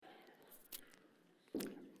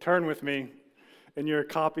Turn with me in your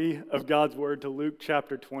copy of God's Word to Luke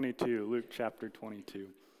chapter 22. Luke chapter 22.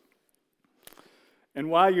 And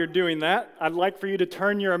while you're doing that, I'd like for you to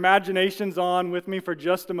turn your imaginations on with me for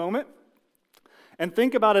just a moment and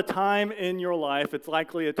think about a time in your life. It's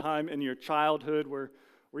likely a time in your childhood where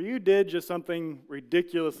you did just something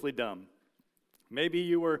ridiculously dumb. Maybe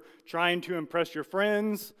you were trying to impress your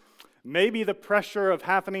friends. Maybe the pressure of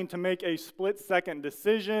having to make a split-second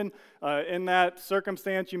decision. In that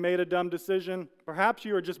circumstance, you made a dumb decision. Perhaps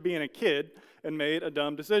you were just being a kid and made a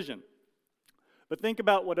dumb decision. But think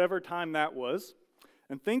about whatever time that was,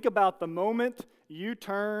 and think about the moment you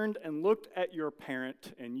turned and looked at your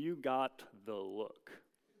parent and you got the look.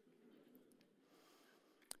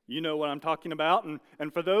 You know what I'm talking about.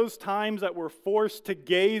 And for those times that we're forced to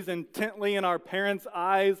gaze intently in our parents'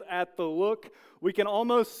 eyes at the look, we can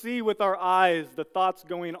almost see with our eyes the thoughts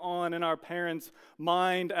going on in our parents'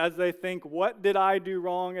 mind as they think, what did I do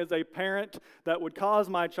wrong as a parent that would cause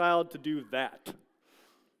my child to do that?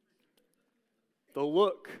 The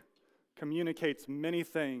look communicates many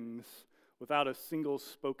things without a single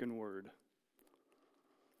spoken word.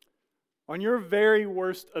 On your very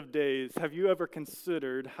worst of days, have you ever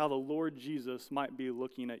considered how the Lord Jesus might be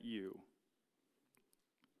looking at you?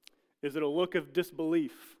 Is it a look of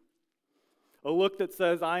disbelief? A look that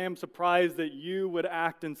says, I am surprised that you would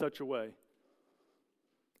act in such a way?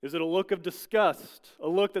 Is it a look of disgust? A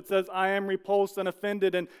look that says, I am repulsed and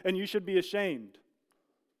offended and you should be ashamed?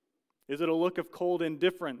 Is it a look of cold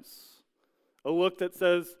indifference? A look that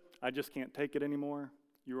says, I just can't take it anymore,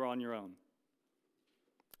 you're on your own?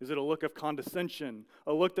 Is it a look of condescension?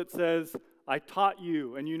 A look that says, I taught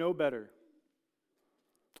you and you know better?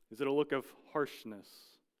 Is it a look of harshness?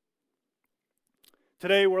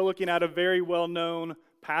 Today we're looking at a very well-known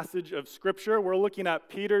passage of Scripture. We're looking at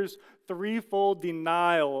Peter's threefold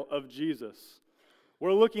denial of Jesus.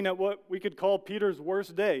 We're looking at what we could call Peter's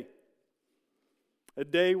worst day. A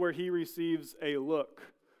day where he receives a look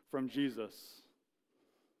from Jesus.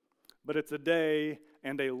 But it's a day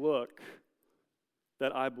and a look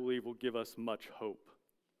that I believe will give us much hope.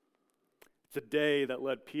 It's a day that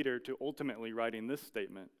led Peter to ultimately writing this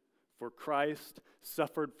statement: For Christ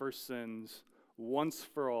suffered for sins once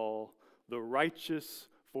for all, the righteous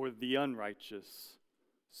for the unrighteous,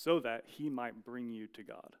 so that he might bring you to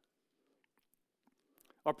God.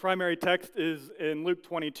 Our primary text is in Luke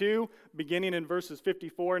 22, beginning in verses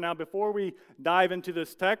 54. Now, before we dive into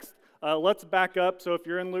this text, let's back up. So if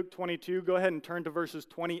you're in Luke 22, go ahead and turn to verses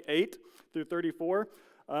 28 through 34.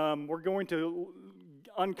 We're going to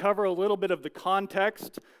uncover a little bit of the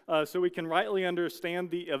context so we can rightly understand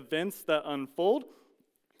the events that unfold.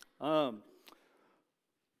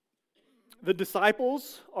 The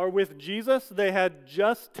disciples are with Jesus. They had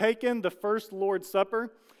just taken the first Lord's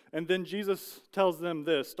Supper, and then Jesus tells them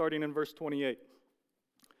this, starting in verse 28.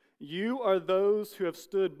 You are those who have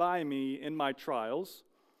stood by me in my trials,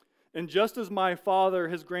 and just as my Father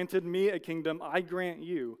has granted me a kingdom, I grant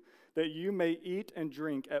you, that you may eat and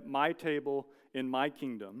drink at my table in my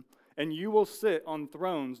kingdom, and you will sit on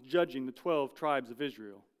thrones judging the 12 tribes of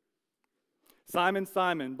Israel. Simon,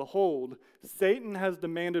 Simon, behold, Satan has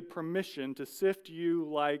demanded permission to sift you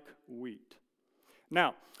like wheat.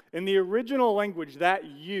 Now, in the original language, that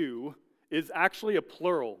you is actually a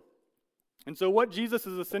plural. And so what Jesus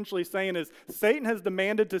is essentially saying is, Satan has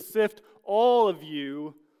demanded to sift all of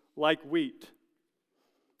you like wheat.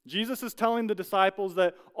 Jesus is telling the disciples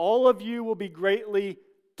that all of you will be greatly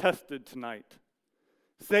tested tonight.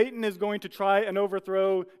 Satan is going to try and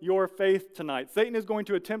overthrow your faith tonight. Satan is going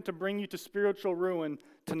to attempt to bring you to spiritual ruin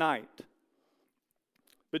tonight.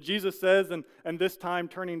 But Jesus says, and this time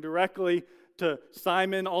turning directly to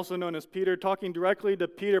Simon, also known as Peter, talking directly to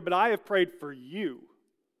Peter, but I have prayed for you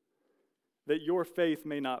that your faith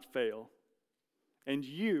may not fail. And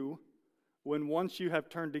you, when once you have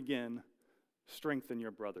turned again, strengthen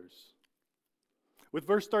your brothers. With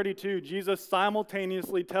verse 32, Jesus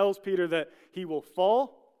simultaneously tells Peter that he will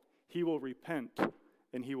fall, he will repent,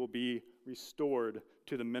 and he will be restored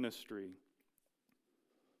to the ministry.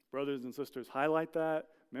 Brothers and sisters, highlight that,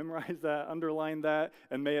 memorize that, underline that,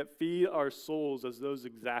 and may it feed our souls as those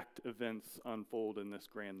exact events unfold in this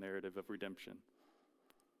grand narrative of redemption.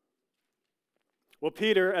 Well,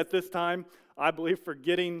 Peter, at this time, I believe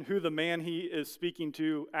forgetting who the man he is speaking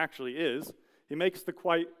to actually is, he makes the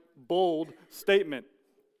quite bold statement,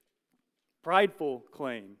 prideful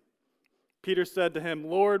claim. Peter said to him,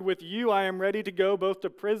 Lord, with you I am ready to go both to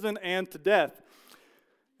prison and to death.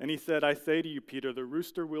 And he said, I say to you, Peter, the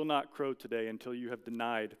rooster will not crow today until you have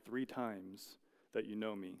denied 3 times that you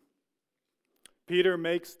know me. Peter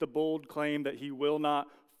makes the bold claim that he will not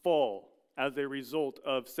fall. as a result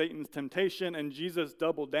of Satan's temptation, and Jesus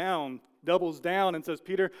doubles down and says,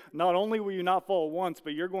 Peter, not only will you not fall once,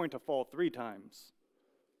 but you're going to fall 3 times.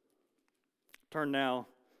 Turn now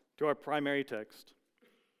to our primary text,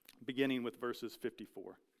 beginning with verses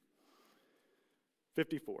 54.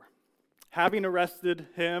 54. Having arrested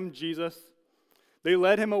him, Jesus, they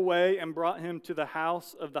led him away and brought him to the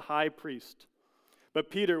house of the high priest. But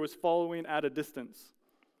Peter was following at a distance.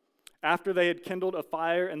 After they had kindled a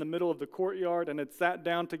fire in the middle of the courtyard and had sat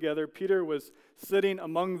down together, Peter was sitting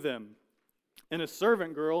among them. And a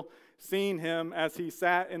servant girl, seeing him as he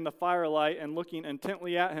sat in the firelight and looking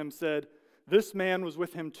intently at him, said, "This man was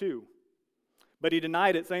with him too." But he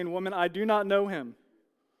denied it, saying, "Woman, I do not know him."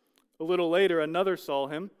 A little later, another saw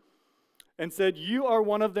him and said, "You are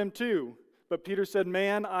one of them too." But Peter said,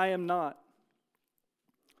 "Man, I am not."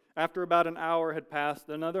 After about an hour had passed,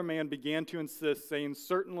 another man began to insist, saying,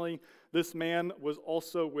 "Certainly this man was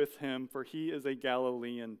also with him, for he is a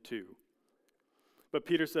Galilean too." But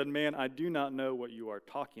Peter said, "Man, I do not know what you are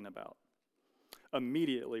talking about."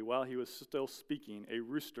 Immediately, while he was still speaking, a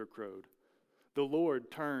rooster crowed. The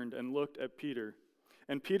Lord turned and looked at Peter.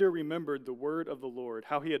 And Peter remembered the word of the Lord,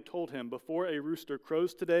 how he had told him, "Before a rooster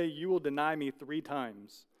crows today, you will deny me 3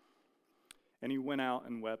 times." And he went out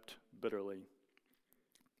and wept bitterly.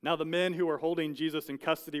 Now the men who were holding Jesus in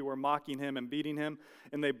custody were mocking him and beating him,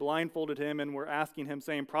 and they blindfolded him and were asking him,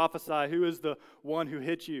 saying, "Prophesy, who is the one who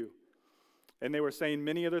hit you?" And they were saying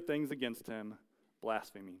many other things against him,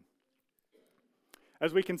 blaspheming.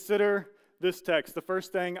 As we consider this text, the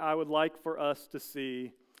first thing I would like for us to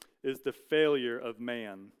see is the failure of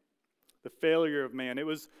man. The failure of man. It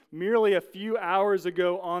was merely a few hours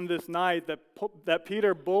ago on this night that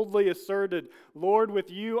Peter boldly asserted, "Lord,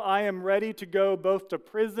 with you I am ready to go both to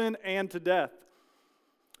prison and to death."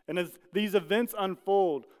 And as these events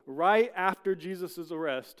unfold, right after Jesus'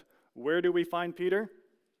 arrest, where do we find Peter?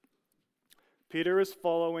 Peter is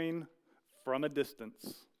following from a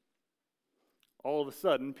distance. All of a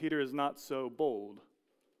sudden, Peter is not so bold.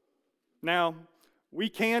 Now, we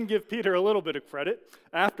can give Peter a little bit of credit.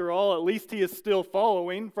 After all, at least he is still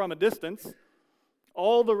following from a distance.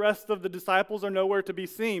 All the rest of the disciples are nowhere to be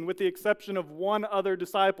seen, with the exception of one other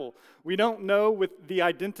disciple. We don't know with the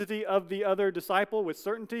identity of the other disciple with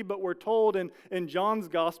certainty, but we're told in John's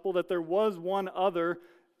gospel that there was one other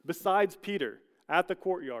besides Peter at the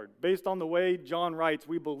courtyard. Based on the way John writes,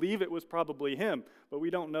 we believe it was probably him, but we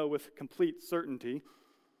don't know with complete certainty.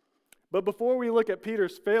 But before we look at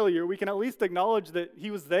Peter's failure, we can at least acknowledge that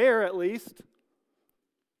he was there at least.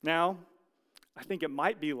 Now, I think it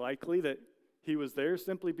might be likely that he was there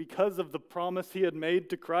simply because of the promise he had made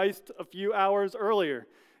to Christ a few hours earlier.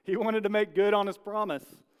 He wanted to make good on his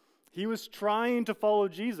promise. He was trying to follow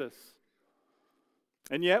Jesus.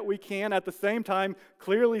 And yet we can at the same time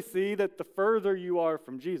clearly see that the further you are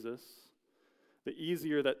from Jesus, the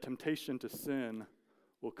easier that temptation to sin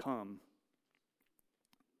will come.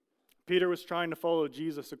 Peter was trying to follow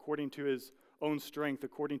Jesus according to his own strength,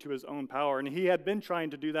 according to his own power, and he had been trying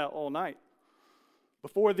to do that all night.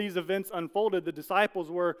 Before these events unfolded, the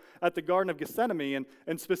disciples were at the Garden of Gethsemane,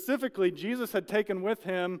 and specifically, Jesus had taken with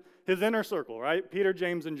him his inner circle, right? Peter,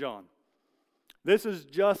 James, and John. This is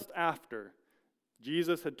just after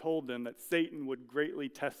Jesus had told them that Satan would greatly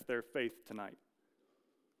test their faith tonight.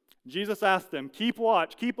 Jesus asked them, "Keep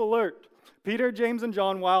watch, keep alert. Peter, James, and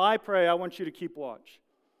John, while I pray, I want you to keep watch."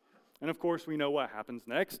 And of course, we know what happens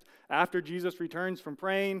next. After Jesus returns from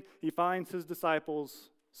praying, he finds his disciples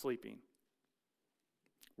sleeping.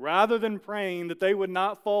 Rather than praying that they would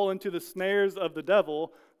not fall into the snares of the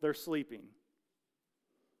devil, they're sleeping.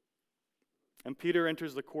 And Peter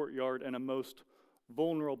enters the courtyard in a most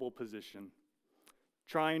vulnerable position,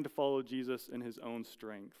 trying to follow Jesus in his own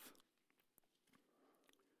strength.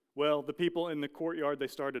 Well, the people in the courtyard, they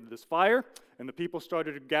started this fire, and the people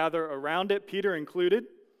started to gather around it, Peter included.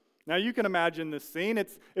 Now you can imagine this scene.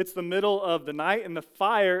 It's the middle of the night, and the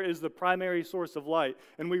fire is the primary source of light.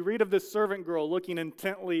 And we read of this servant girl looking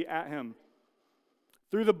intently at him.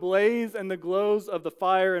 Through the blaze and the glows of the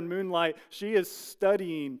fire and moonlight, she is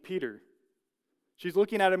studying Peter. She's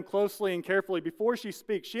looking at him closely and carefully. Before she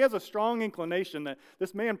speaks, she has a strong inclination that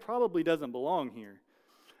this man probably doesn't belong here.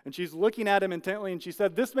 And she's looking at him intently, and she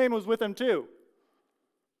said, "This man was with him too."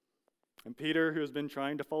 And Peter, who has been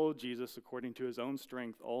trying to follow Jesus according to his own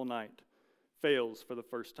strength all night, fails for the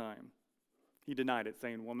first time. He denied it,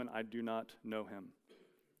 saying, "Woman, I do not know him."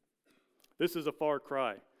 This is a far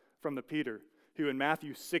cry from the Peter who in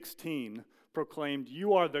Matthew 16 proclaimed,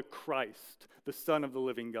 "You are the Christ, the Son of the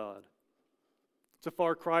living God." It's a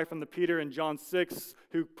far cry from the Peter in John 6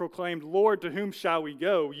 who proclaimed, "Lord, to whom shall we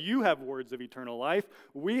go? You have words of eternal life.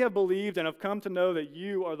 We have believed and have come to know that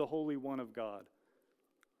you are the Holy One of God."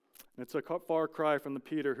 And it's a far cry from the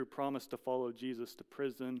Peter who promised to follow Jesus to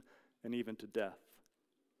prison and even to death.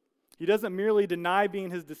 He doesn't merely deny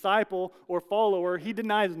being his disciple or follower, he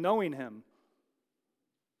denies knowing him.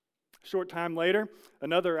 A short time later,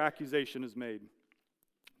 another accusation is made.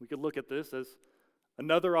 We could look at this as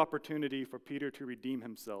another opportunity for Peter to redeem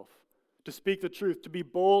himself, to speak the truth, to be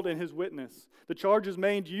bold in his witness. The charge is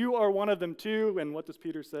made, "You are one of them too." And what does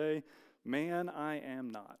Peter say? "Man, I am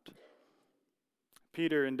not."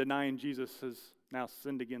 Peter, in denying Jesus, has now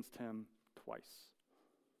sinned against him twice.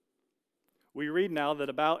 We read now that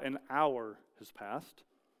about an hour has passed.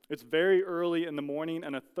 It's very early in the morning,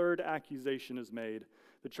 and a third accusation is made.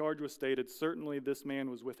 The charge was stated, "Certainly this man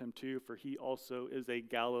was with him too, for he also is a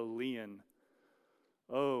Galilean."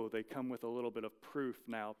 Oh, they come with a little bit of proof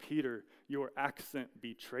now. "Peter, your accent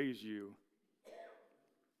betrays you."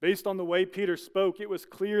 Based on the way Peter spoke, it was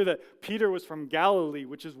clear that Peter was from Galilee,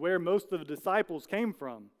 which is where most of the disciples came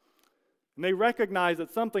from. And they recognized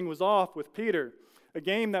that something was off with Peter. A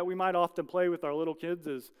game that we might often play with our little kids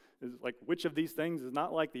is like, which of these things is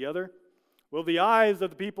not like the other? Well, the eyes of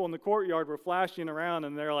the people in the courtyard were flashing around,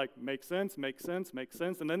 and they're like, "Makes sense, makes sense, makes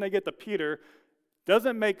sense." And then they get to Peter.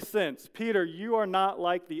 "Doesn't make sense. Peter, you are not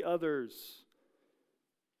like the others.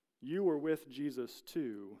 You were with Jesus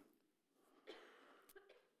too."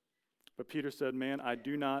 But Peter said, "Man, I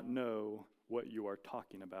do not know what you are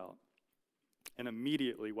talking about." And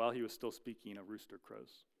immediately, while he was still speaking, a rooster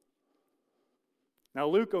crows. Now,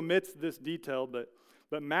 Luke omits this detail, but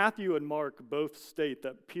Matthew and Mark both state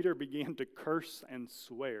that Peter began to curse and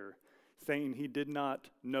swear, saying he did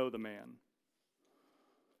not know the man.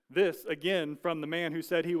 This, again, from the man who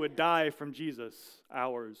said he would die from Jesus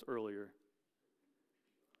hours earlier.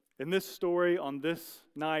 In this story, on this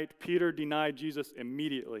night, Peter denied Jesus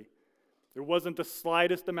immediately. There wasn't the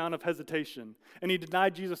slightest amount of hesitation, and he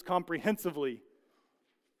denied Jesus comprehensively.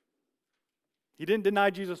 He didn't deny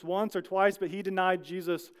Jesus once or twice, but he denied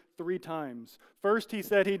Jesus 3 times. First, he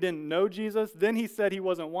said he didn't know Jesus. Then he said he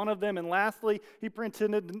wasn't one of them. And lastly, he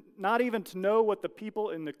pretended not even to know what the people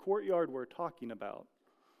in the courtyard were talking about.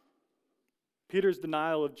 Peter's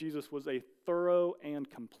denial of Jesus was a thorough and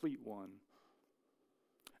complete one.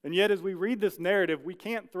 And yet, as we read this narrative, we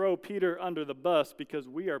can't throw Peter under the bus because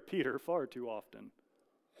we are Peter far too often.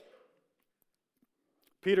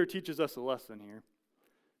 Peter teaches us a lesson here.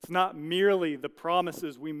 It's not merely the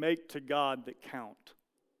promises we make to God that count.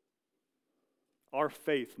 Our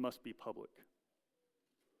faith must be public.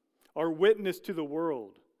 Our witness to the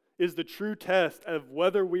world is the true test of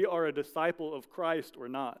whether we are a disciple of Christ or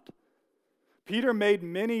not. Peter made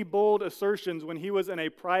many bold assertions when he was in a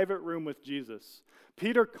private room with Jesus.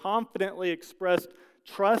 Peter confidently expressed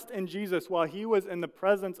trust in Jesus while he was in the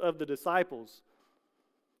presence of the disciples,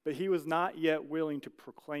 but he was not yet willing to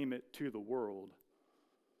proclaim it to the world.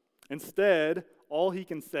 Instead, all he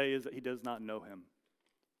can say is that he does not know him.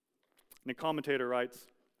 And a commentator writes,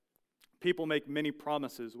 "People make many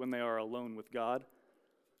promises when they are alone with God.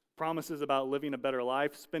 Promises about living a better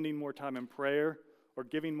life, spending more time in prayer, or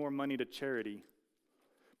giving more money to charity.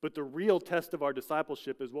 But the real test of our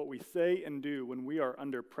discipleship is what we say and do when we are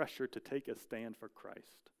under pressure to take a stand for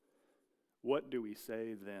Christ. What do we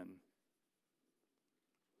say then?"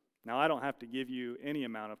 Now, I don't have to give you any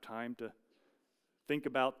amount of time to think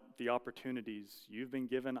about the opportunities you've been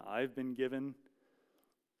given, I've been given,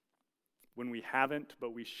 when we haven't,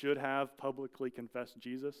 but we should have publicly confessed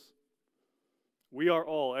Jesus. We are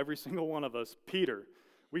all, every single one of us, Peter.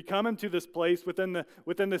 We come into this place within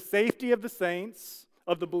the safety of the saints,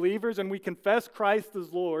 of the believers, and we confess Christ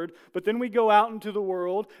as Lord, but then we go out into the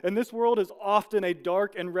world, and this world is often a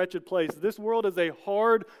dark and wretched place. This world is a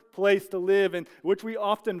hard place to live in, which we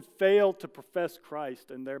often fail to profess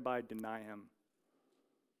Christ and thereby deny him.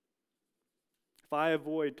 If I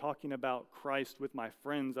avoid talking about Christ with my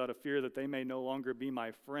friends out of fear that they may no longer be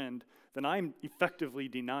my friend, then I'm effectively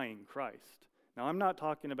denying Christ. Now, I'm not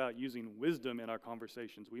talking about using wisdom in our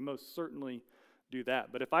conversations. We most certainly do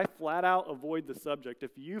that. But if I flat out avoid the subject,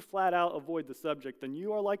 if you flat out avoid the subject, then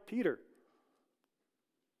you are like Peter.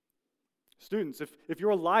 Students, if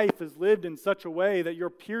your life is lived in such a way that your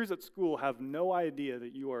peers at school have no idea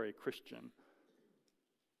that you are a Christian,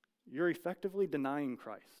 you're effectively denying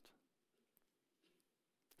Christ.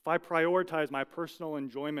 If I prioritize my personal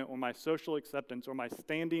enjoyment or my social acceptance or my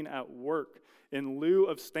standing at work in lieu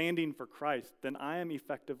of standing for Christ, then I am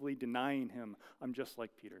effectively denying him. I'm just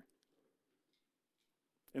like Peter.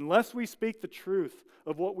 Unless we speak the truth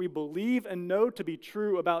of what we believe and know to be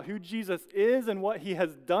true about who Jesus is and what he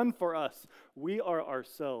has done for us, we are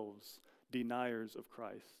ourselves deniers of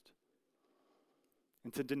Christ.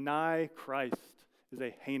 And to deny Christ is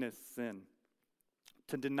a heinous sin.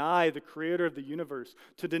 To deny the creator of the universe,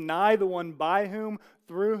 to deny the one by whom,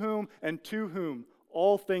 through whom, and to whom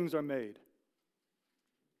all things are made.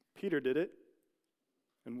 Peter did it,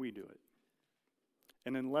 and we do it.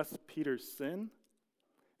 And unless Peter's sin,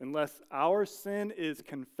 unless our sin is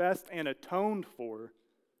confessed and atoned for,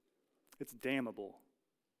 it's damnable.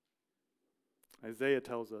 Isaiah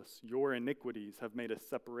tells us, your iniquities have made a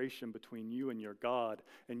separation between you and your God,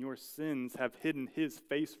 and your sins have hidden his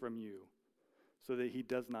face from you, so that he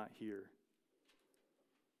does not hear.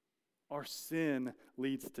 Our sin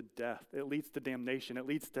leads to death. It leads to damnation. It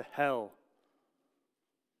leads to hell.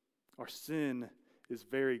 Our sin is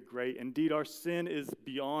very great. Indeed, our sin is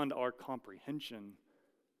beyond our comprehension.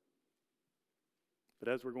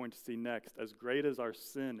 But as we're going to see next, as great as our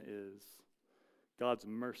sin is, God's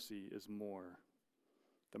mercy is more.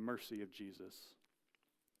 The mercy of Jesus.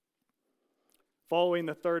 Following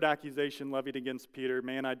the third accusation levied against Peter,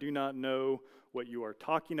 man, I do not know what you are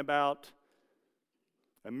talking about.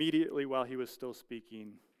 Immediately while he was still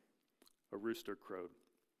speaking, a rooster crowed.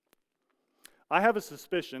 I have a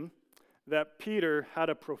suspicion that Peter had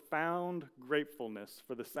a profound gratefulness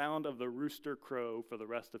for the sound of the rooster crow for the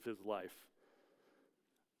rest of his life.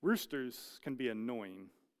 Roosters can be annoying,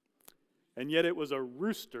 and yet it was a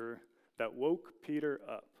rooster that woke Peter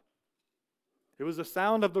up. It was the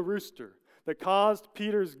sound of the rooster that caused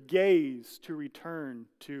Peter's gaze to return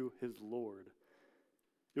to his Lord.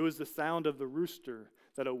 It was the sound of the rooster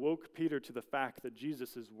that awoke Peter to the fact that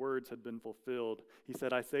Jesus' words had been fulfilled. He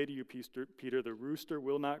said, I say to you, Peter, the rooster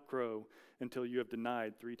will not crow until you have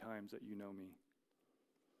denied 3 times that you know me.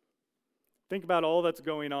 Think about all that's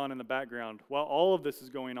going on in the background. While all of this is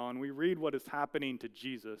going on, we read what is happening to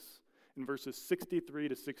Jesus in verses 63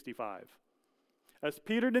 to 65. As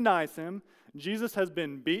Peter denies him, Jesus has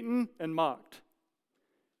been beaten and mocked.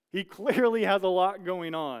 He clearly has a lot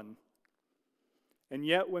going on. And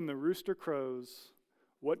yet when the rooster crows,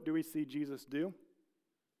 what do we see Jesus do?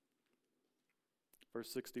 Verse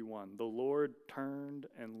 61, the Lord turned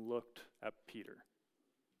and looked at Peter.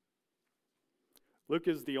 Luke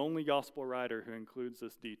is the only gospel writer who includes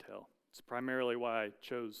this detail. It's primarily why I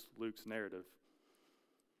chose Luke's narrative.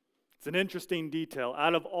 It's an interesting detail.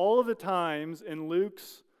 Out of all of the times in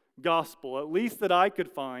Luke's gospel, at least that I could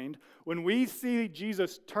find, when we see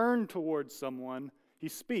Jesus turn towards someone, he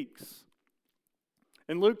speaks.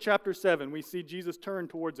 In Luke chapter 7, we see Jesus turn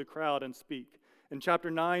towards a crowd and speak. In chapter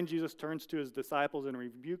 9, Jesus turns to his disciples and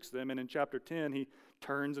rebukes them. And in chapter 10, he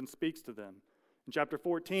turns and speaks to them. In chapter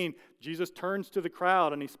 14, Jesus turns to the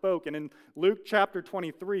crowd and he spoke. And in Luke chapter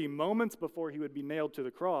 23, moments before he would be nailed to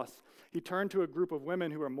the cross, he turned to a group of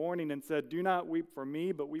women who were mourning and said, do not weep for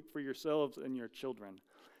me, but weep for yourselves and your children.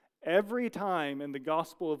 Every time in the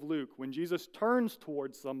Gospel of Luke, when Jesus turns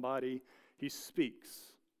towards somebody, he speaks.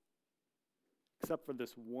 Except for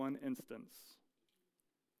this one instance.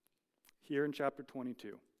 Here in chapter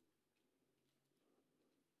 22.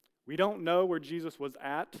 We don't know where Jesus was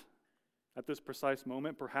at this precise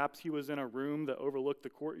moment. Perhaps he was in a room that overlooked the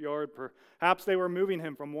courtyard. Perhaps they were moving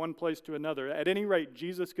him from one place to another. At any rate,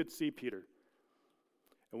 Jesus could see Peter.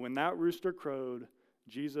 And when that rooster crowed,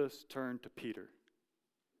 Jesus turned to Peter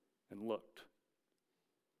and looked.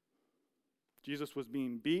 Jesus was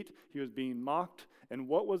being beat. He was being mocked. And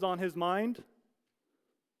what was on his mind?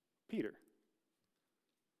 Peter.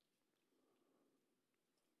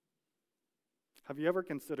 Have you ever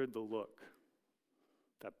considered the look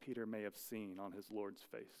that Peter may have seen on his Lord's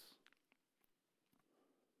face?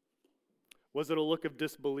 Was it a look of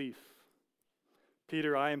disbelief?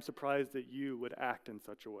 Peter, I am surprised that you would act in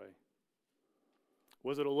such a way.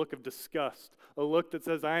 Was it a look of disgust? A look that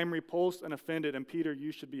says, I am repulsed and offended, and Peter,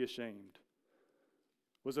 you should be ashamed?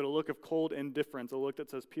 Was it a look of cold indifference? A look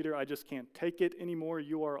that says, Peter, I just can't take it anymore.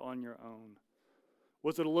 You are on your own.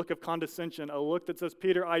 Was it a look of condescension? A look that says,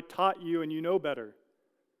 Peter, I taught you and you know better?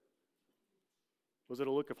 Was it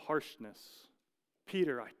a look of harshness?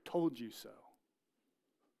 Peter, I told you so.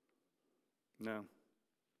 No.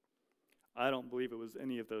 I don't believe it was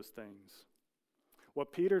any of those things.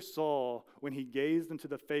 What Peter saw when he gazed into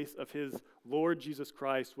the face of his Lord Jesus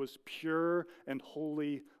Christ was pure and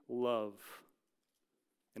holy love.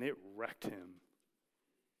 And it wrecked him.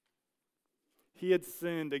 He had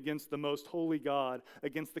sinned against the most holy God,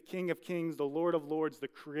 against the King of Kings, the Lord of Lords, the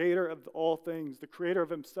creator of all things, the creator of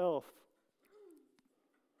himself,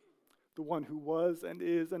 the one who was and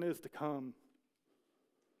is to come.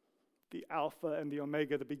 the Alpha and the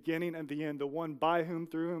Omega, the beginning and the end, the one by whom,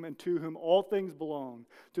 through whom, and to whom all things belong,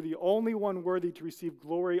 to the only one worthy to receive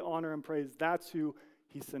glory, honor, and praise. That's who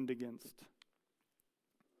he sinned against.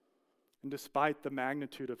 And despite the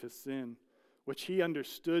magnitude of his sin, which he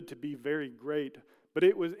understood to be very great, but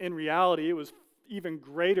it was in reality, it was even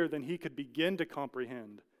greater than he could begin to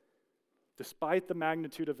comprehend. Despite the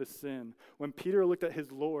magnitude of his sin, when Peter looked at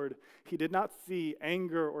his Lord, he did not see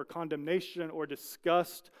anger or condemnation or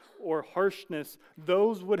disgust or harshness.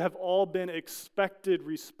 Those would have all been expected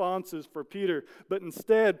responses for Peter. But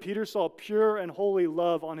instead, Peter saw pure and holy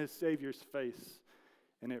love on his Savior's face,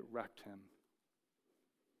 and it wrecked him.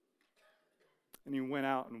 And he went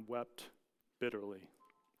out and wept bitterly.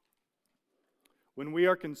 When we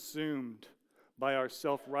are consumed by our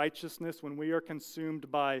self-righteousness, when we are consumed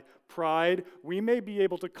by pride, we may be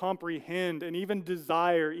able to comprehend and even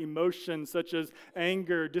desire emotions such as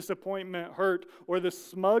anger, disappointment, hurt, or the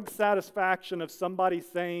smug satisfaction of somebody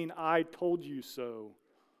saying, "I told you so."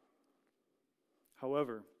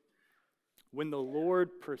 However, when the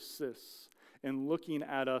Lord persists in looking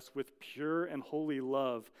at us with pure and holy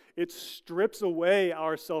love, it strips away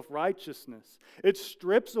our self-righteousness. It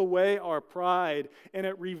strips away our pride, and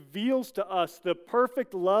it reveals to us the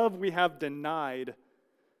perfect love we have denied,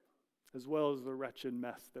 as well as the wretched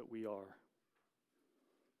mess that we are.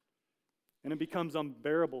 And it becomes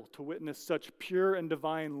unbearable to witness such pure and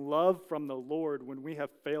divine love from the Lord when we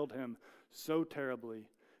have failed him so terribly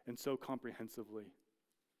and so comprehensively.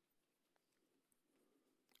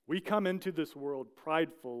 We come into this world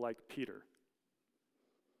prideful like Peter.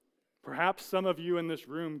 Perhaps some of you in this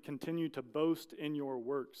room continue to boast in your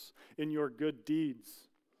works, in your good deeds.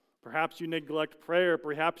 Perhaps you neglect prayer.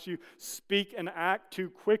 Perhaps you speak and act too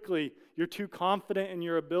quickly. You're too confident in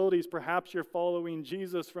your abilities. Perhaps you're following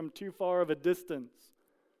Jesus from too far of a distance.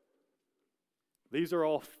 These are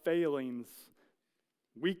all failings,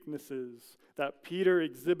 weaknesses that Peter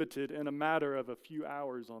exhibited in a matter of a few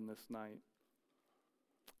hours on this night.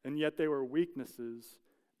 And yet they were weaknesses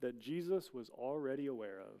that Jesus was already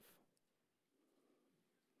aware of.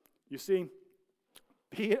 You see,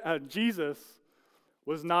 Jesus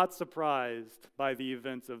was not surprised by the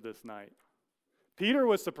events of this night. Peter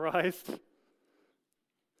was surprised.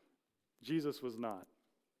 Jesus was not.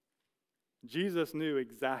 Jesus knew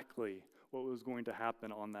exactly what was going to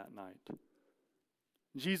happen on that night.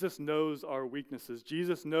 Jesus knows our weaknesses.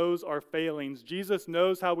 Jesus knows our failings. Jesus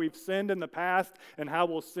knows how we've sinned in the past and how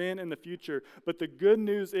we'll sin in the future. But the good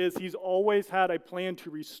news is he's always had a plan to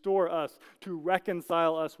restore us, to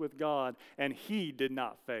reconcile us with God, and he did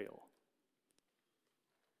not fail.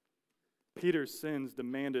 Peter's sins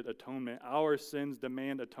demanded atonement. Our sins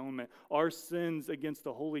demand atonement. Our sins against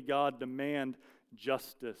the holy God demand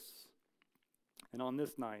justice. And on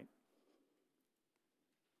this night,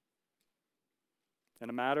 in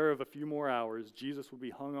a matter of a few more hours, Jesus would be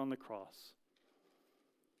hung on the cross.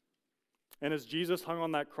 And as Jesus hung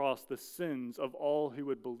on that cross, the sins of all who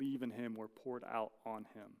would believe in him were poured out on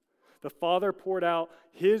him. The Father poured out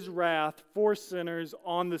his wrath for sinners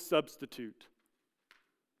on the substitute.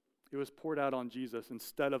 It was poured out on Jesus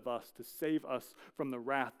instead of us to save us from the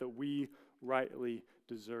wrath that we rightly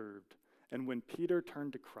deserved. And when Peter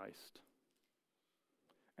turned to Christ,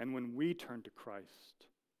 and when we turn to Christ,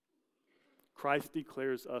 Christ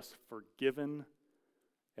declares us forgiven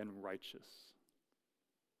and righteous.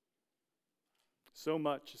 So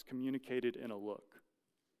much is communicated in a look.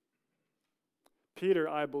 Peter,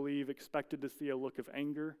 I believe, expected to see a look of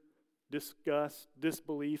anger, disgust,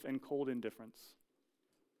 disbelief, and cold indifference.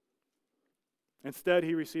 Instead,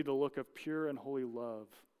 he received a look of pure and holy love,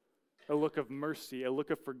 a look of mercy, a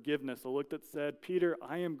look of forgiveness, a look that said, "Peter,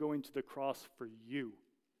 I am going to the cross for you."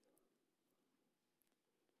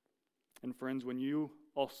 And friends, when you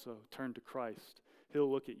also turn to Christ, he'll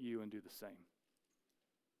look at you and do the same.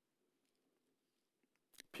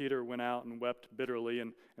 Peter went out and wept bitterly,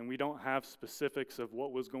 and we don't have specifics of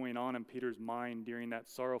what was going on in Peter's mind during that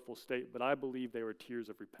sorrowful state, but I believe they were tears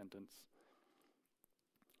of repentance.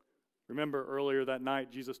 Remember earlier that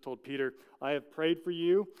night, Jesus told Peter, "I have prayed for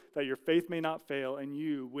you that your faith may not fail, and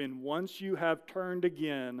you, when once you have turned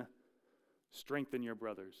again, strengthen your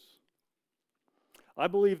brothers." I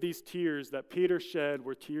believe these tears that Peter shed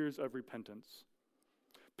were tears of repentance.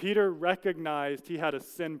 Peter recognized he had a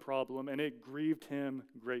sin problem, and it grieved him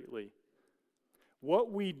greatly. What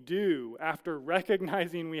we do after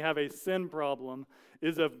recognizing we have a sin problem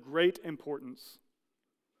is of great importance.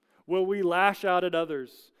 Will we lash out at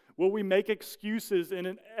others? Will we make excuses in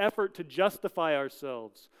an effort to justify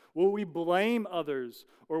ourselves? Will we blame others?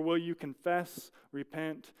 Or will you confess,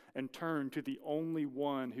 repent, and turn to the only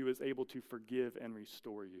one who is able to forgive and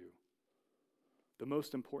restore you? the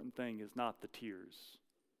most important thing is not the tears.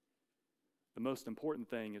 The most important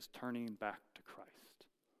thing is turning back to Christ.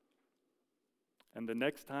 And the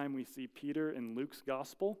next time we see Peter in Luke's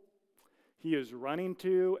gospel, he is running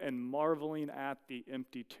to and marveling at the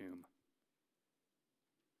empty tomb.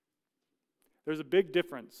 There's a big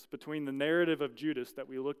difference between the narrative of Judas that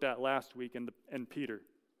we looked at last week and Peter.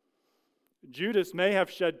 Judas may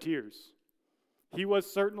have shed tears. He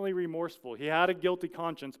was certainly remorseful. He had a guilty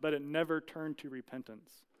conscience, but it never turned to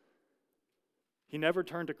repentance. He never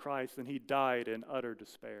turned to Christ, and he died in utter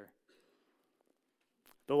despair.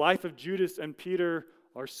 The life of Judas and Peter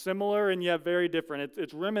are similar and yet very different.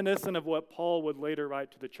 It's reminiscent of what Paul would later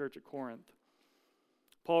write to the church at Corinth.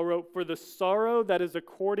 Paul wrote, "For the sorrow that is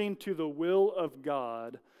according to the will of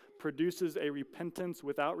God produces a repentance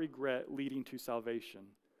without regret leading to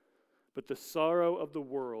salvation. But the sorrow of the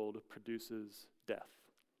world produces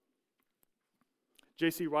death."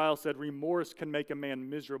 J.C. Ryle said, "Remorse can make a man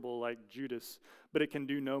miserable like Judas, but it can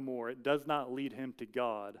do no more. It does not lead him to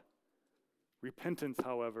God. Repentance,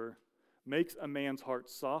 however, makes a man's heart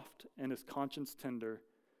soft and his conscience tender,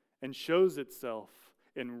 and shows itself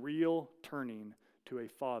in real turning to a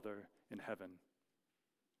Father in heaven."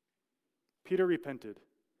 Peter repented,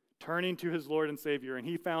 turning to his Lord and Savior, and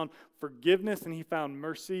he found forgiveness and he found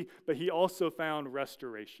mercy, but he also found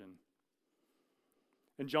restoration.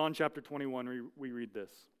 In John chapter 21, we read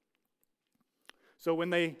this. "So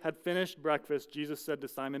when they had finished breakfast, Jesus said to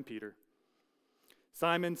Simon Peter,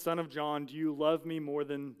 'Simon, son of John, do you love me more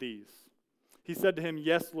than these?' He said to him,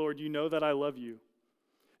 'Yes, Lord, you know that I love you.'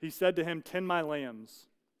 He said to him, 'Tend my lambs.'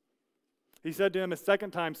 He said to him a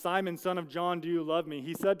second time, 'Simon, son of John, do you love me?'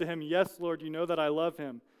 He said to him, 'Yes, Lord, you know that I love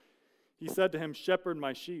him.' He said to him, 'Shepherd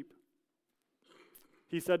my sheep.'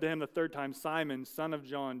 He said to him the third time, 'Simon, son of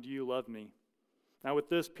John, do you love me?' Now with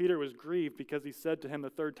this, Peter was grieved because he said to him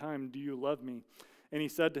the third time, 'Do you love me?' And he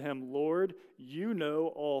said to him, 'Lord, you know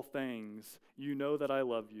all things. You know that I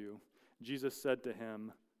love you.' Jesus said to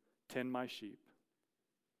him, 'Tend my sheep.'"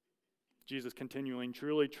 Jesus continuing,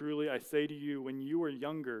 "Truly, truly, I say to you, when you were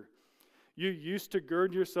younger, you used to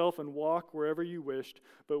gird yourself and walk wherever you wished,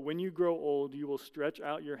 but when you grow old, you will stretch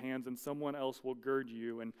out your hands and someone else will gird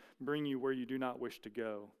you and bring you where you do not wish to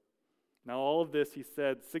go." Now all of this he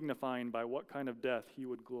said, signifying by what kind of death he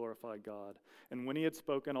would glorify God. And when he had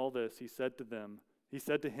spoken all this, he said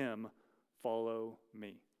to him, "Follow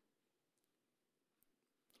me."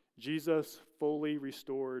 Jesus fully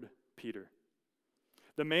restored Peter.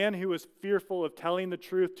 The man who was fearful of telling the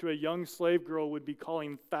truth to a young slave girl would be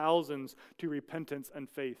calling thousands to repentance and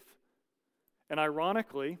faith. And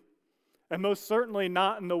ironically, and most certainly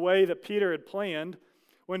not in the way that Peter had planned,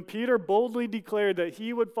 when Peter boldly declared that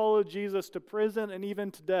he would follow Jesus to prison and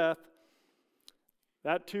even to death,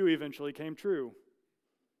 that too eventually came true.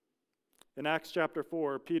 In Acts chapter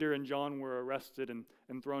 4, Peter and John were arrested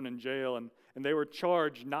and thrown in jail, and they were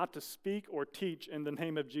charged not to speak or teach in the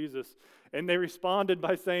name of Jesus. And they responded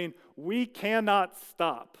by saying, "We cannot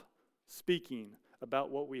stop speaking about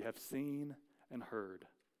what we have seen and heard."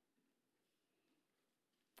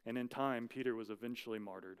 And in time, Peter was eventually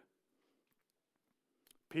martyred.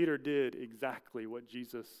 Peter did exactly what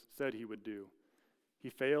Jesus said he would do. He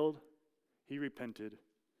failed, he repented,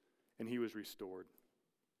 and he was restored.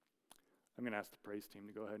 I'm going to ask the praise team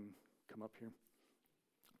to go ahead and come up here.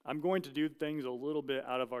 I'm going to do things a little bit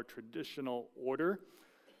out of our traditional order.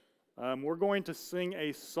 We're going to sing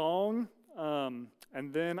a song,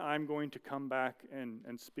 and then I'm going to come back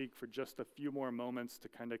and speak for just a few more moments to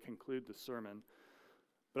kind of conclude the sermon.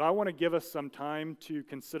 But I want to give us some time to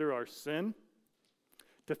consider our sin,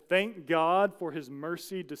 to thank God for his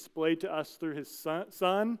mercy displayed to us through his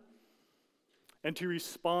Son, and to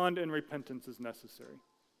respond in repentance as necessary.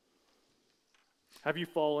 Have you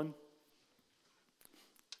fallen?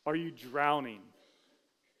 Are you drowning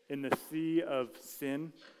in the sea of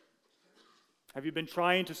sin? Have you been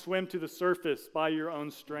trying to swim to the surface by your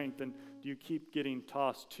own strength, and do you keep getting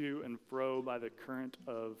tossed to and fro by the current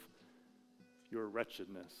of your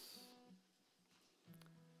wretchedness?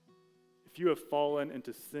 If you have fallen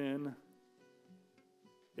into sin,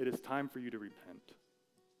 it is time for you to repent.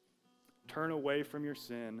 Turn away from your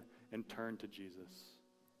sin and turn to Jesus.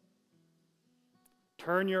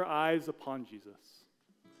 Turn your eyes upon Jesus.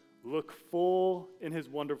 Look full in his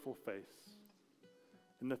wonderful face,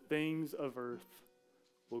 and the things of earth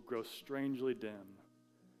will grow strangely dim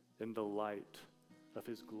in the light of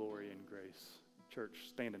his glory and grace. Church,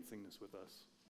 stand and sing this with us.